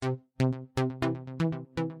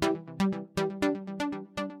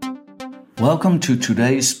Welcome to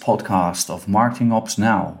today's podcast of Marketing Ops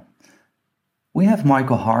Now. We have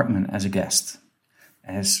Michael Hartmann as a guest.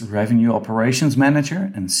 As Revenue Operations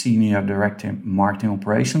Manager and Senior Director in Marketing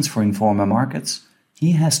Operations for Informa Markets,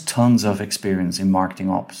 he has tons of experience in marketing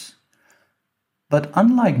ops. But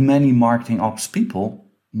unlike many marketing ops people,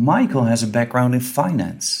 Michael has a background in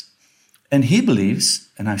finance. And he believes,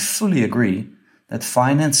 and I fully agree, that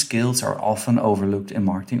finance skills are often overlooked in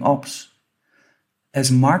marketing ops. As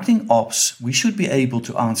marketing ops, we should be able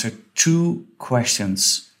to answer two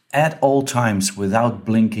questions at all times without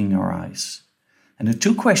blinking our eyes. And the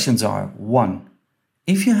two questions are, 1,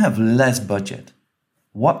 if you have less budget,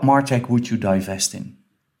 what MarTech would you divest in?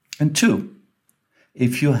 And 2,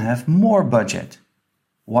 if you have more budget,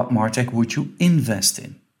 what MarTech would you invest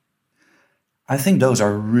in? I think those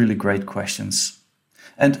are really great questions.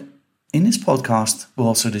 And in this podcast, we'll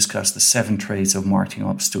also discuss the 7 traits of marketing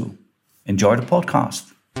ops too. Enjoy the podcast.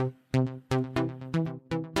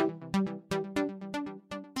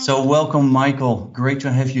 So welcome, Michael. Great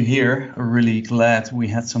to have you here. Really glad we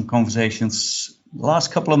had some conversations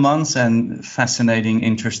last couple of months and fascinating,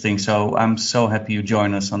 interesting. So I'm so happy you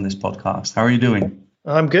joined us on this podcast. How are you doing?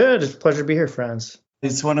 I'm good. It's a pleasure to be here, Frans.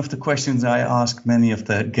 It's one of the questions I ask many of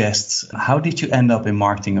the guests. How did you end up in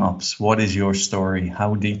marketing ops? What is your story?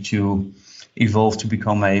 How did you evolve to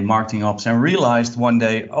become a marketing ops and realized one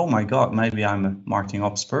day, oh my God, maybe I'm a marketing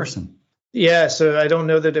ops person? Yeah, so I don't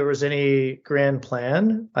know that there was any grand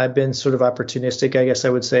plan. I've been sort of opportunistic, I guess I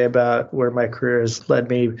would say, about where my career has led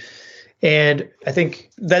me. And I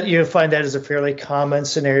think that you'll find that is a fairly common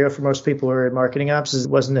scenario for most people who are in marketing ops. It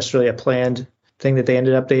wasn't necessarily a planned thing that they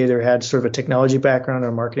ended up. They either had sort of a technology background or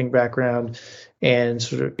a marketing background and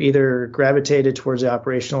sort of either gravitated towards the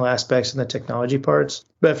operational aspects and the technology parts.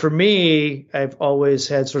 But for me, I've always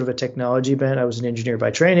had sort of a technology bent. I was an engineer by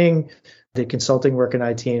training, did consulting work in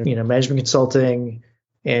IT and management consulting,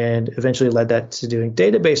 and eventually led that to doing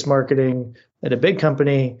database marketing at a big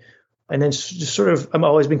company. And then just sort of, I've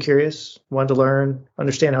always been curious, wanted to learn,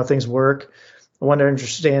 understand how things work. I wanted to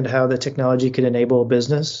understand how the technology could enable a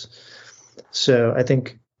business. So I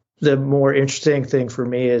think the more interesting thing for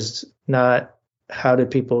me is not how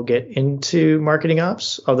did people get into marketing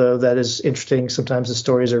ops, although that is interesting. Sometimes the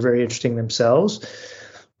stories are very interesting themselves.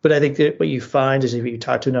 But I think that what you find is if you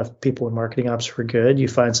talk to enough people in marketing ops who are good, you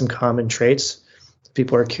find some common traits.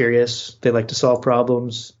 People are curious. They like to solve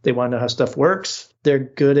problems. They want to know how stuff works. They're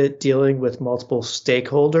good at dealing with multiple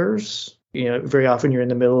stakeholders. Very often you're in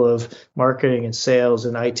the middle of marketing and sales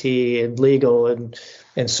and IT and legal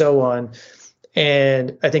and so on.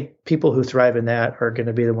 And I think people who thrive in that are going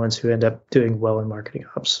to be the ones who end up doing well in marketing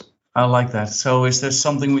ops. I like that. So is there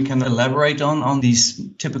something we can elaborate on these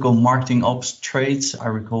typical marketing ops traits? I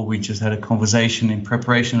recall we just had a conversation in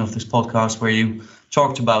preparation of this podcast where you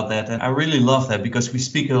talked about that. And I really love that because we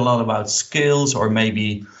speak a lot about skills or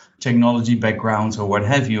maybe technology backgrounds or what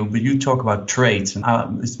have you, but you talk about traits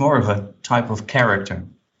and it's more of a type of character.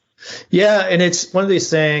 Yeah, and it's one of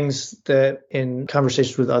these things that in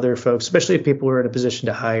conversations with other folks, especially if people are in a position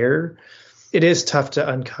to hire, it is tough to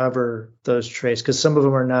uncover those traits because some of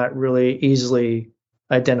them are not really easily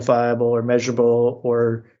identifiable or measurable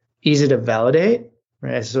or easy to validate,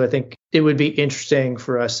 right? So I think it would be interesting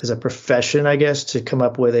for us as a profession, I guess, to come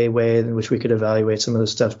up with a way in which we could evaluate some of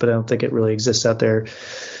this stuff, but I don't think it really exists out there.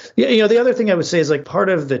 Yeah, the other thing I would say is part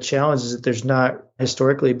of the challenge is that there's not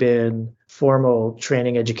historically been formal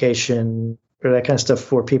training, education, or that kind of stuff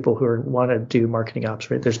for people who want to do marketing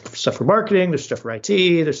ops, right? There's stuff for marketing, there's stuff for IT,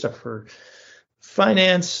 there's stuff for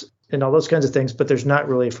finance and all those kinds of things, but there's not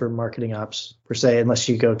really for marketing ops per se, unless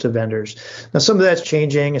you go to vendors. Now, some of that's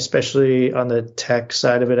changing, especially on the tech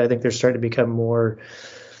side of it. I think there's starting to become more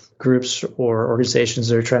groups or organizations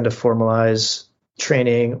that are trying to formalize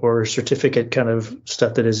training or certificate kind of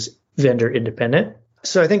stuff that is vendor independent.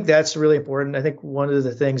 So I think that's really important. I think one of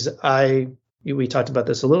the things we talked about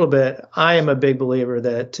this a little bit. I am a big believer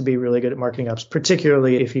that to be really good at marketing ops,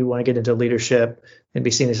 particularly if you want to get into leadership and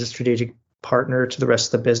be seen as a strategic partner to the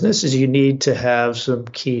rest of the business, is you need to have some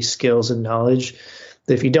key skills and knowledge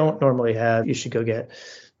that if you don't normally have, you should go get.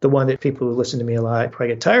 The one that people who listen to me a lot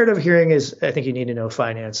probably get tired of hearing is I think you need to know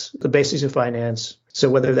finance, the basics of finance. So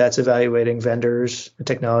whether that's evaluating vendors and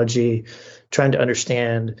technology, trying to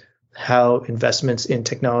understand how investments in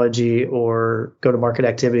technology or go-to-market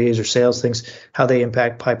activities or sales things, how they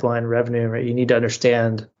impact pipeline revenue, right? You need to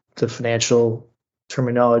understand the financial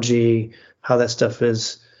terminology, how that stuff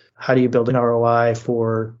is, how do you build an ROI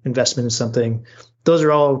for investment in something? Those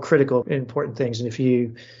are all critical, important things. And if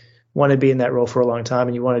you want to be in that role for a long time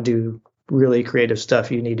and you want to do really creative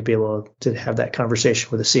stuff, you need to be able to have that conversation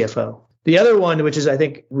with a CFO. The other one, which is I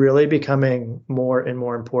think really becoming more and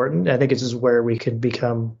more important, I think this is where we can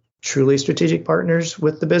become truly strategic partners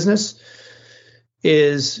with the business,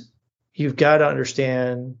 is you've got to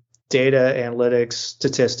understand data, analytics,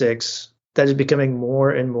 statistics. That is becoming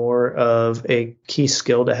more and more of a key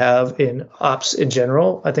skill to have in ops in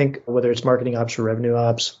general. I think whether it's marketing ops or revenue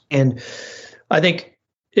ops. And I think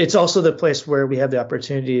it's also the place where we have the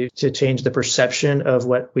opportunity to change the perception of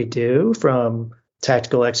what we do from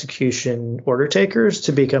tactical execution order takers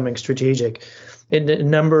to becoming strategic. In a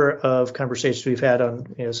number of conversations we've had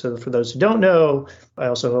on, so for those who don't know, I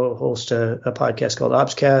also host a podcast called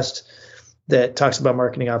Opscast that talks about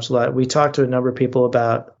marketing ops a lot. We talk to a number of people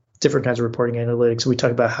about different kinds of reporting analytics. We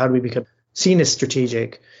talk about how do we become seen as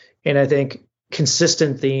strategic. And I think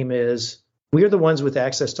consistent theme is we are the ones with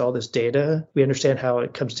access to all this data. We understand how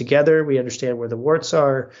it comes together. We understand where the warts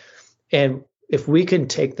are. And if we can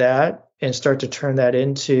take that and start to turn that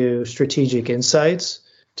into strategic insights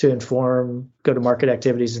to inform go-to-market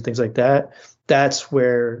activities and things like that, that's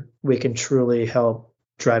where we can truly help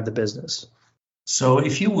drive the business. So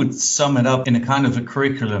if you would sum it up in a kind of a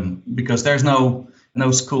curriculum, because there's no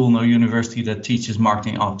school, no university that teaches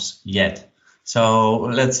marketing ops yet. So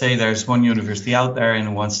let's say there's one university out there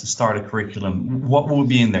and wants to start a curriculum. What would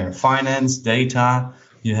be in there? Finance, data.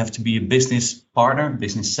 You have to be a business partner,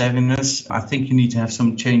 business savviness. I think you need to have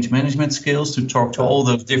some change management skills to talk to all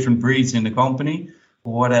those different breeds in the company.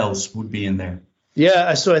 What else would be in there?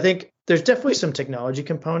 Yeah, so I think there's definitely some technology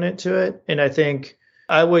component to it. And I think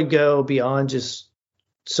I would go beyond just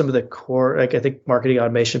some of the core, like I think marketing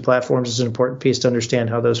automation platforms is an important piece to understand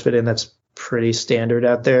how those fit in. That's pretty standard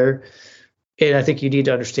out there. And I think you need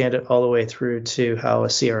to understand it all the way through to how a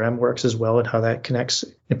CRM works as well and how that connects,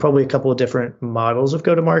 and probably a couple of different models of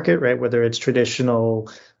go-to-market, right? Whether it's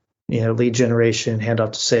traditional, lead generation,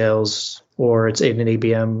 handoff to sales, or it's an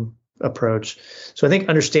ABM approach. So I think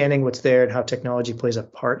understanding what's there and how technology plays a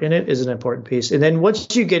part in it is an important piece. And then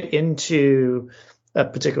once you get into a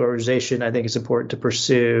particular organization, I think it's important to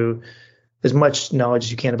pursue as much knowledge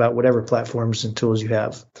as you can about whatever platforms and tools you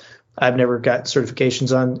have. I've never got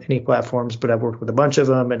certifications on any platforms, but I've worked with a bunch of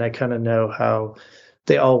them and I kind of know how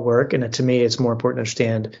they all work. And to me, it's more important to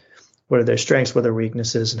understand what are their strengths, what are their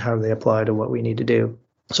weaknesses, and how do they apply to what we need to do.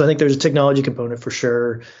 So I think there's a technology component for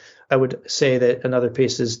sure. I would say that another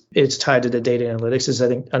piece is it's tied to the data analytics is I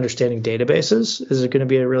think understanding databases is going to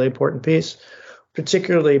be a really important piece,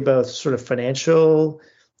 particularly both sort of financial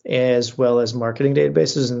as well as marketing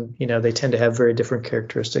databases. And, they tend to have very different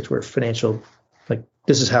characteristics where financial, like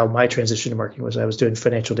this is how my transition to marketing was. I was doing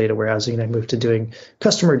financial data warehousing and I moved to doing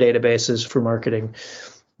customer databases for marketing.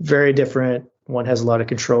 Very different. One has a lot of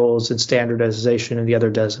controls and standardization and the other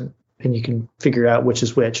doesn't. And you can figure out which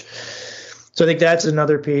is which. So I think that's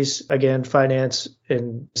another piece. Again, finance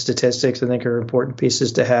and statistics, I think, are important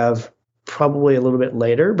pieces to have probably a little bit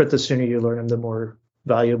later, but the sooner you learn them, the more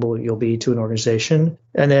valuable you'll be to an organization.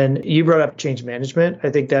 And then you brought up change management. I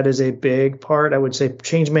think that is a big part. I would say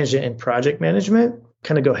change management and project management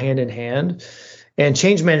kind of go hand in hand. And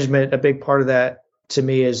change management, a big part of that to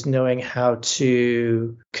me is knowing how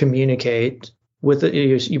to communicate with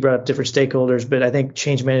you brought up different stakeholders, but I think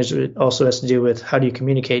change management also has to do with how do you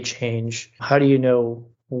communicate change? How do you know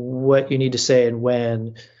what you need to say and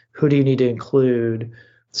when? Who do you need to include?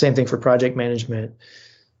 Same thing for project management.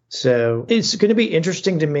 So it's going to be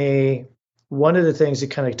interesting to me. One of the things that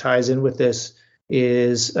kind of ties in with this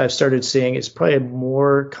is I've started seeing it's probably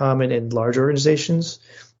more common in large organizations,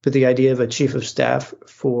 but the idea of a chief of staff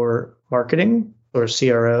for marketing or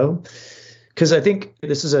CRO, because I think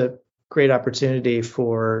this is a great opportunity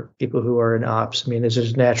for people who are in ops. I mean, there's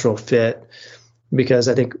just a natural fit because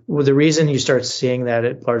I think the reason you start seeing that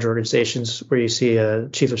at large organizations where you see a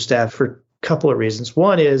chief of staff for a couple of reasons.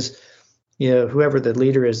 One is, whoever the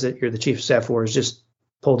leader is that you're the chief of staff for is just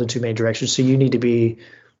pulled in two main directions. So you need to be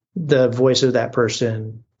the voice of that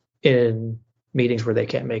person in meetings where they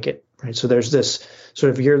can't make it, right? So there's this sort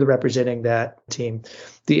of you're representing that team.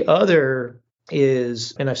 The other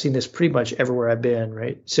is, and I've seen this pretty much everywhere I've been,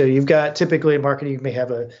 right? So you've got typically in marketing, you may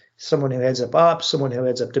have someone who heads up ops, someone who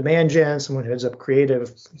heads up demand gen, someone who heads up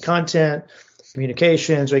creative content,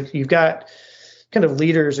 communications. Like you've got kind of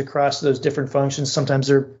leaders across those different functions. Sometimes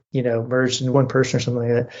they're, merged in one person or something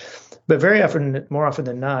like that. But very often, more often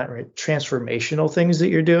than not, right, transformational things that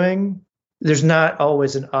you're doing, there's not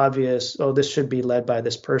always an obvious, this should be led by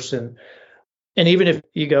this person. And even if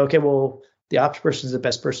you go, okay, well, the ops person is the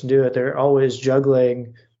best person to do it, they're always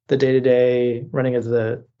juggling the day-to-day running of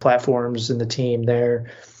the platforms and the team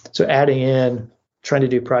there. So adding in, trying to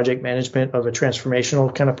do project management of a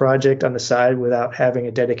transformational kind of project on the side without having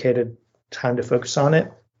a dedicated time to focus on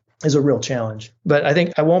it is a real challenge. But I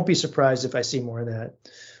think I won't be surprised if I see more of that.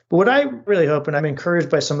 But what I really hope, and I'm encouraged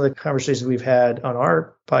by some of the conversations we've had on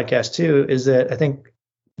our podcast too, is that I think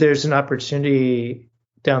there's an opportunity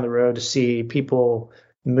down the road to see people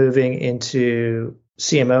moving into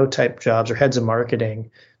CMO type jobs or heads of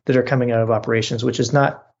marketing that are coming out of operations, which has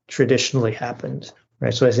not traditionally happened,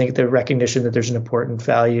 right? So I think the recognition that there's an important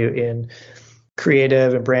value in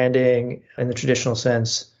creative and branding in the traditional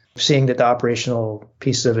sense, seeing that the operational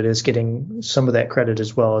piece of it is getting some of that credit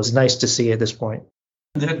as well is nice to see at this point.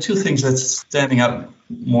 There are two things that's standing out,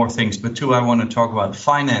 more things, but two I want to talk about.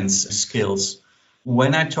 Finance skills.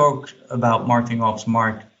 When I talk about marketing ops,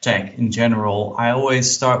 tech in general, I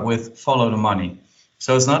always start with follow the money.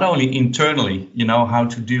 So it's not only internally, how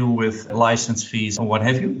to deal with license fees or what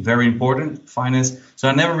have you, very important, finance. So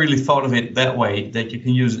I never really thought of it that way, that you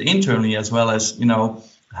can use it internally as well as,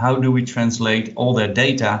 how do we translate all that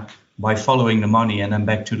data by following the money and then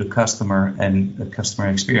back to the customer and the customer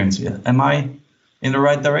experience. Am I in the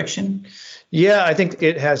right direction? Yeah, I think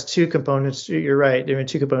it has two components. You're right. There are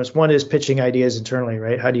two components. One is pitching ideas internally,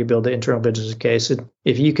 right? How do you build the internal business case? And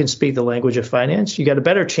if you can speak the language of finance, you got a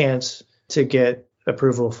better chance to get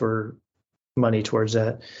approval for money towards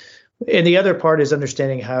that. And the other part is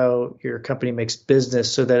understanding how your company makes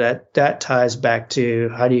business so that ties back to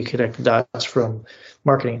how do you connect the dots from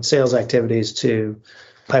marketing and sales activities to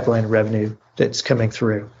pipeline revenue that's coming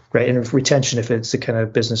through, right? And retention, if it's the kind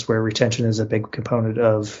of business where retention is a big component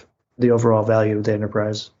of the overall value of the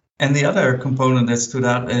enterprise. And the other component that stood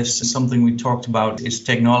out is something we talked about is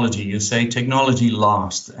technology. You say technology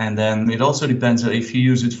last, and then it also depends if you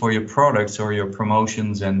use it for your products or your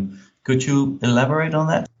promotions. And could you elaborate on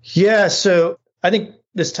that? Yeah, so I think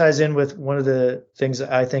this ties in with one of the things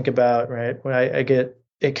that I think about, right? When I get,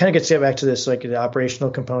 it kind of gets back to this, like the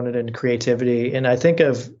operational component and creativity. And I think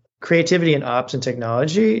of creativity and ops and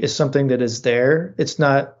technology is something that is there. It's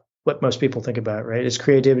not what most people think about, right? It's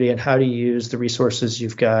creativity and how do you use the resources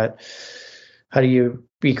you've got? How do you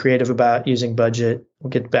be creative about using budget?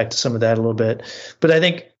 We'll get back to some of that a little bit. But I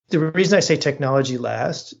think the reason I say technology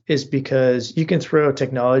last is because you can throw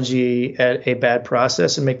technology at a bad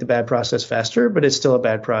process and make the bad process faster, but it's still a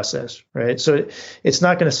bad process, right? So it's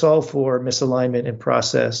not going to solve for misalignment in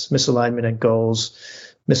process, misalignment in goals,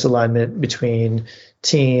 misalignment between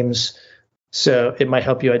teams. So it might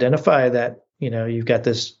help you identify that, you've got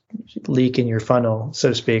this leak in your funnel, so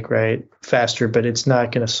to speak, right? Faster, but it's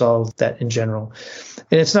not going to solve that in general.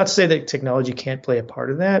 And it's not to say that technology can't play a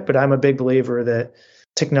part of that, but I'm a big believer that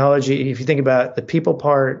technology, if you think about the people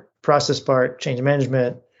part, process part, change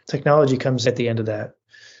management, technology comes at the end of that.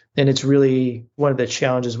 And it's really one of the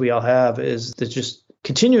challenges we all have is the just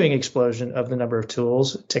continuing explosion of the number of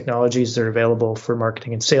tools, technologies that are available for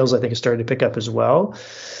marketing and sales, I think is starting to pick up as well.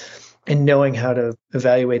 And knowing how to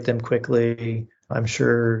evaluate them quickly. I'm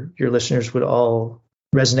sure your listeners would all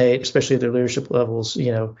resonate, especially at their leadership levels,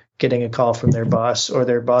 getting a call from their boss or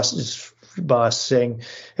their boss's boss saying,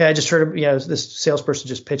 hey, I just heard, this salesperson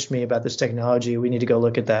just pitched me about this technology. We need to go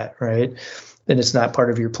look at that, right? And it's not part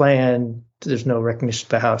of your plan. There's no recognition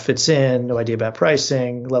about how it fits in, no idea about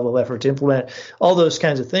pricing, level of effort to implement, all those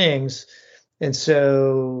kinds of things. And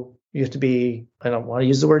so you have to be, I don't want to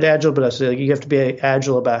use the word agile, but I say you have to be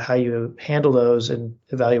agile about how you handle those and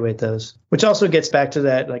evaluate those, which also gets back to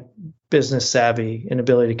that like business savvy and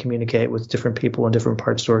ability to communicate with different people in different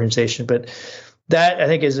parts of the organization. But that I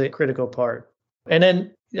think is a critical part. And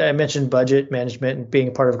then I mentioned budget management and being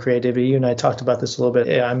a part of creativity. You and I talked about this a little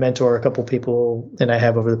bit. I mentor a couple people, and I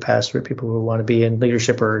have over the past, for people who want to be in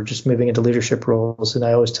leadership or just moving into leadership roles. And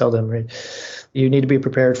I always tell them, right, you need to be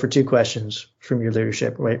prepared for two questions from your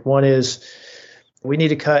leadership, right? One is, we need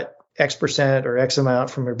to cut X percent or X amount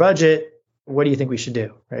from your budget. What do you think we should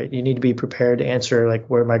do, right? You need to be prepared to answer, like,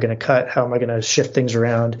 where am I going to cut? How am I going to shift things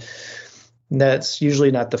around? And that's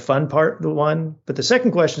usually not the fun part, the one. But the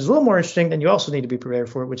second question is a little more interesting, and you also need to be prepared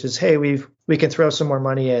for it, which is, hey, we can throw some more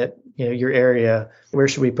money at your area. Where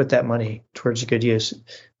should we put that money towards a good use?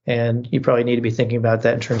 And you probably need to be thinking about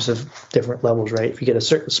that in terms of different levels, right? If you get a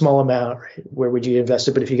certain small amount, right, where would you invest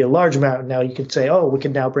it? But if you get a large amount, now you could say, oh, we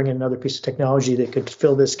can now bring in another piece of technology that could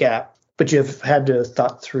fill this gap. But you have had to have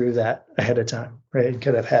thought through that ahead of time, right? You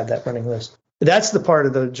could have had that running list. That's the part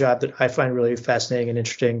of the job that I find really fascinating and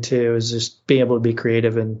interesting too, is just being able to be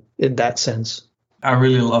creative in that sense. I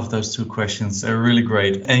really love those two questions. They're really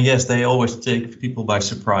great. And yes, they always take people by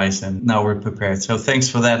surprise, and now we're prepared. So thanks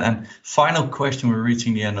for that. And final question, we're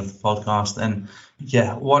reaching the end of the podcast. And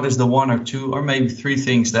yeah, what is the one or two or maybe three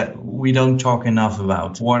things that we don't talk enough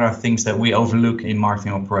about? What are things that we overlook in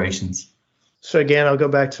marketing operations? So again, I'll go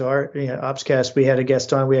back to our Opscast. We had a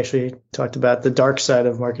guest on. We actually talked about the dark side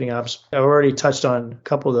of marketing ops. I've already touched on a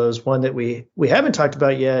couple of those. One that we haven't talked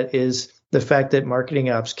about yet is the fact that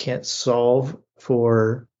marketing ops can't solve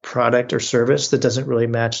for product or service that doesn't really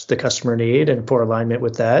match the customer need and poor alignment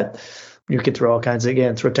with that. You could throw all kinds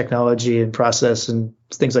of, throw technology and process and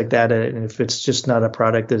things like that at it. And if it's just not a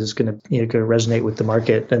product that is going to resonate with the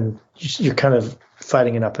market, then you're kind of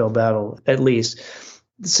fighting an uphill battle, at least.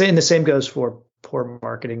 The same goes for poor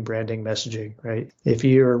marketing, branding, messaging, right? If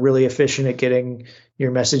you're really efficient at getting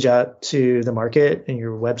your message out to the market and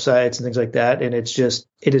your websites and things like that, and it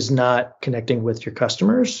is not connecting with your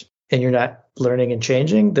customers and you're not learning and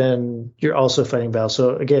changing, then you're also fighting battles.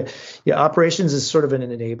 So again, operations is sort of an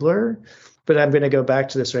enabler, but I'm going to go back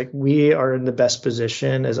to this, right? We are in the best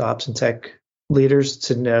position as ops and tech leaders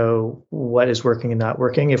to know what is working and not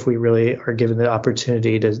working if we really are given the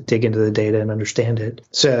opportunity to dig into the data and understand it.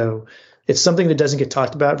 So it's something that doesn't get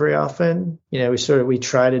talked about very often. We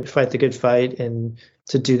try to fight the good fight and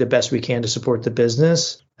to do the best we can to support the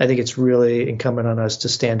business. I think it's really incumbent on us to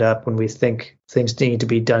stand up when we think things need to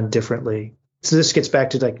be done differently. So this gets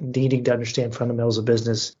back to needing to understand fundamentals of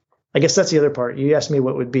business. I guess that's the other part. You asked me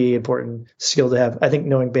what would be important skill to have. I think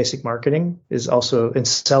knowing basic marketing is also in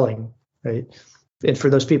selling, right? And for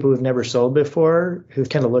those people who've never sold before, who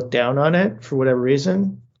kind of look down on it for whatever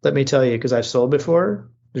reason, let me tell you, because I've sold before,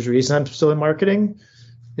 there's a reason I'm still in marketing.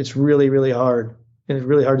 It's really, really hard, and it's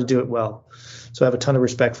really hard to do it well. So I have a ton of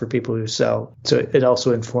respect for people who sell. So it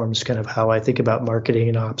also informs kind of how I think about marketing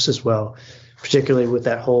and ops as well, particularly with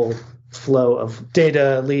that whole flow of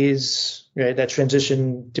data, leads, right? That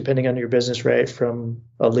transition, depending on your business, right? From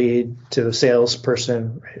a lead to a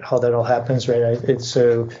salesperson, right? How that all happens, right?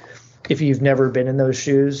 So if you've never been in those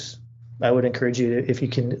shoes, I would encourage you to, if you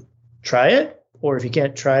can try it, or if you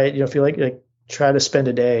can't try it, if you like try to spend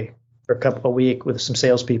a day or a week with some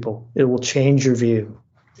salespeople. It will change your view.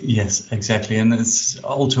 Yes, exactly. And it's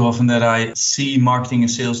all too often that I see marketing and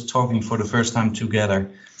sales talking for the first time together,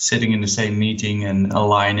 sitting in the same meeting and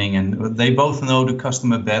aligning, and they both know the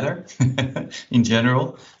customer better in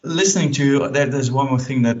general. Listening to you, there's one more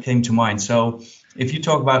thing that came to mind. So if you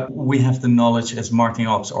talk about we have the knowledge as marketing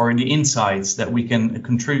ops or the insights that we can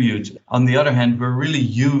contribute, on the other hand, we're really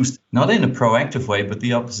used not in a proactive way, but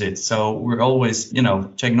the opposite. So we're always,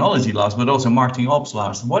 technology last, but also marketing ops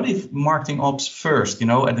last. What if marketing ops first,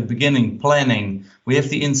 at the beginning, planning, we have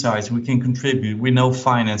the insights, we can contribute, we know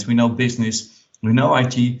finance, we know business, we know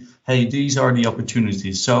IT. Hey, these are the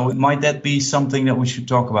opportunities. So might that be something that we should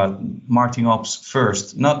talk about, marketing ops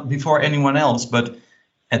first, not before anyone else, but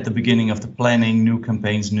at the beginning of the planning, new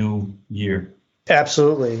campaigns, new year?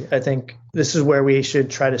 Absolutely. I think this is where we should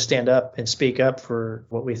try to stand up and speak up for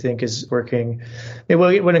what we think is working.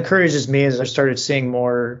 What encourages me is I started seeing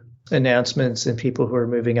more announcements and people who are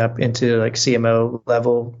moving up into like CMO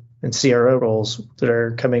level and CRO roles that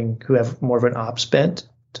are coming, who have more of an ops bent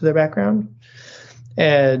to their background.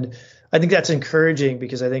 And I think that's encouraging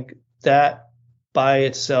because I think that by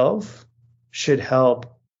itself should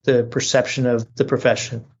help the perception of the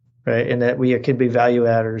profession, right? And that we could be value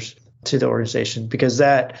adders to the organization, because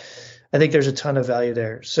I think there's a ton of value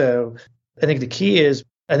there. So I think the key is,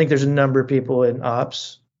 I think there's a number of people in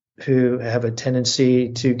ops who have a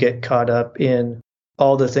tendency to get caught up in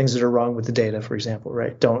all the things that are wrong with the data, for example,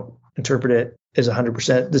 right? Don't interpret it as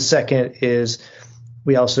 100%. The second is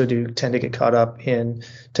we also do tend to get caught up in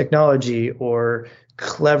technology or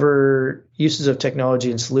clever uses of technology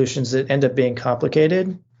and solutions that end up being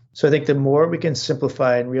complicated. So I think the more we can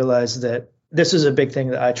simplify and realize that this is a big thing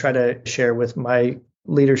that I try to share with my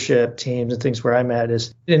leadership teams and things where I'm at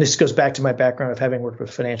is, and this goes back to my background of having worked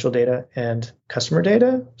with financial data and customer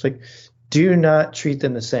data. It's like, do not treat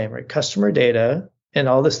them the same, right? Customer data and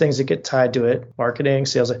all those things that get tied to it, marketing,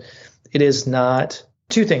 sales, it is not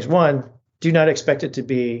two things. One, do not expect it to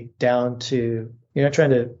be down to, you're not trying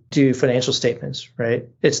to do financial statements, right?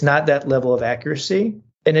 It's not that level of accuracy,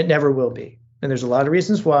 and it never will be. And there's a lot of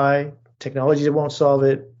reasons why. Technology won't solve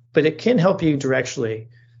it, but it can help you directionally.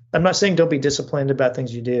 I'm not saying don't be disciplined about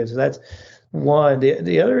things you do. So that's one.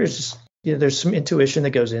 The other is just, there's some intuition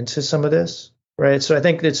that goes into some of this, right? So I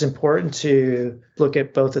think it's important to look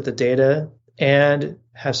at both at the data and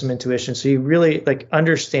have some intuition. So you really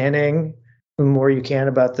understanding the more you can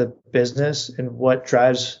about the business and what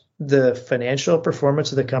drives the financial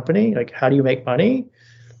performance of the company, like how do you make money,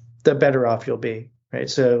 the better off you'll be, right?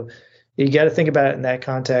 So you got to think about it in that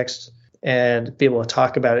context and be able to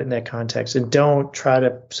talk about it in that context, and don't try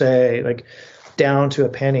to say down to a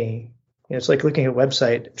penny. It's like looking at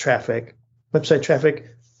website traffic. Website traffic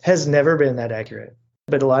has never been that accurate,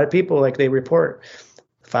 but a lot of people they report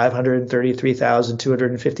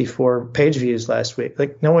 533,254 page views last week.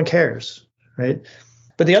 Like, no one cares, right?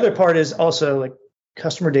 But the other part is also like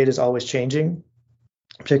customer data is always changing,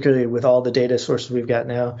 particularly with all the data sources we've got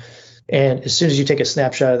now. And as soon as you take a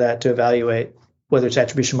snapshot of that to evaluate, whether it's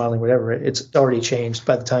attribution modeling, whatever, it's already changed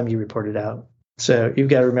by the time you report it out. So you've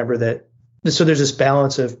got to remember that. So there's this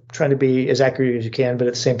balance of trying to be as accurate as you can, but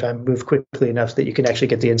at the same time, move quickly enough that you can actually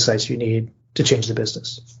get the insights you need to change the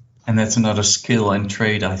business. And that's another skill and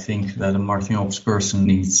trait, I think, that a marketing ops person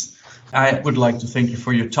needs. I would like to thank you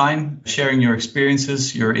for your time, sharing your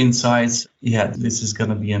experiences, your insights. Yeah, this is going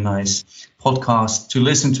to be a nice podcast to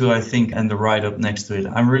listen to, I think, and the write-up next to it.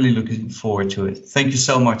 I'm really looking forward to it. Thank you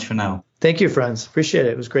so much for now. Thank you, Frans. Appreciate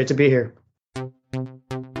it. It was great to be here.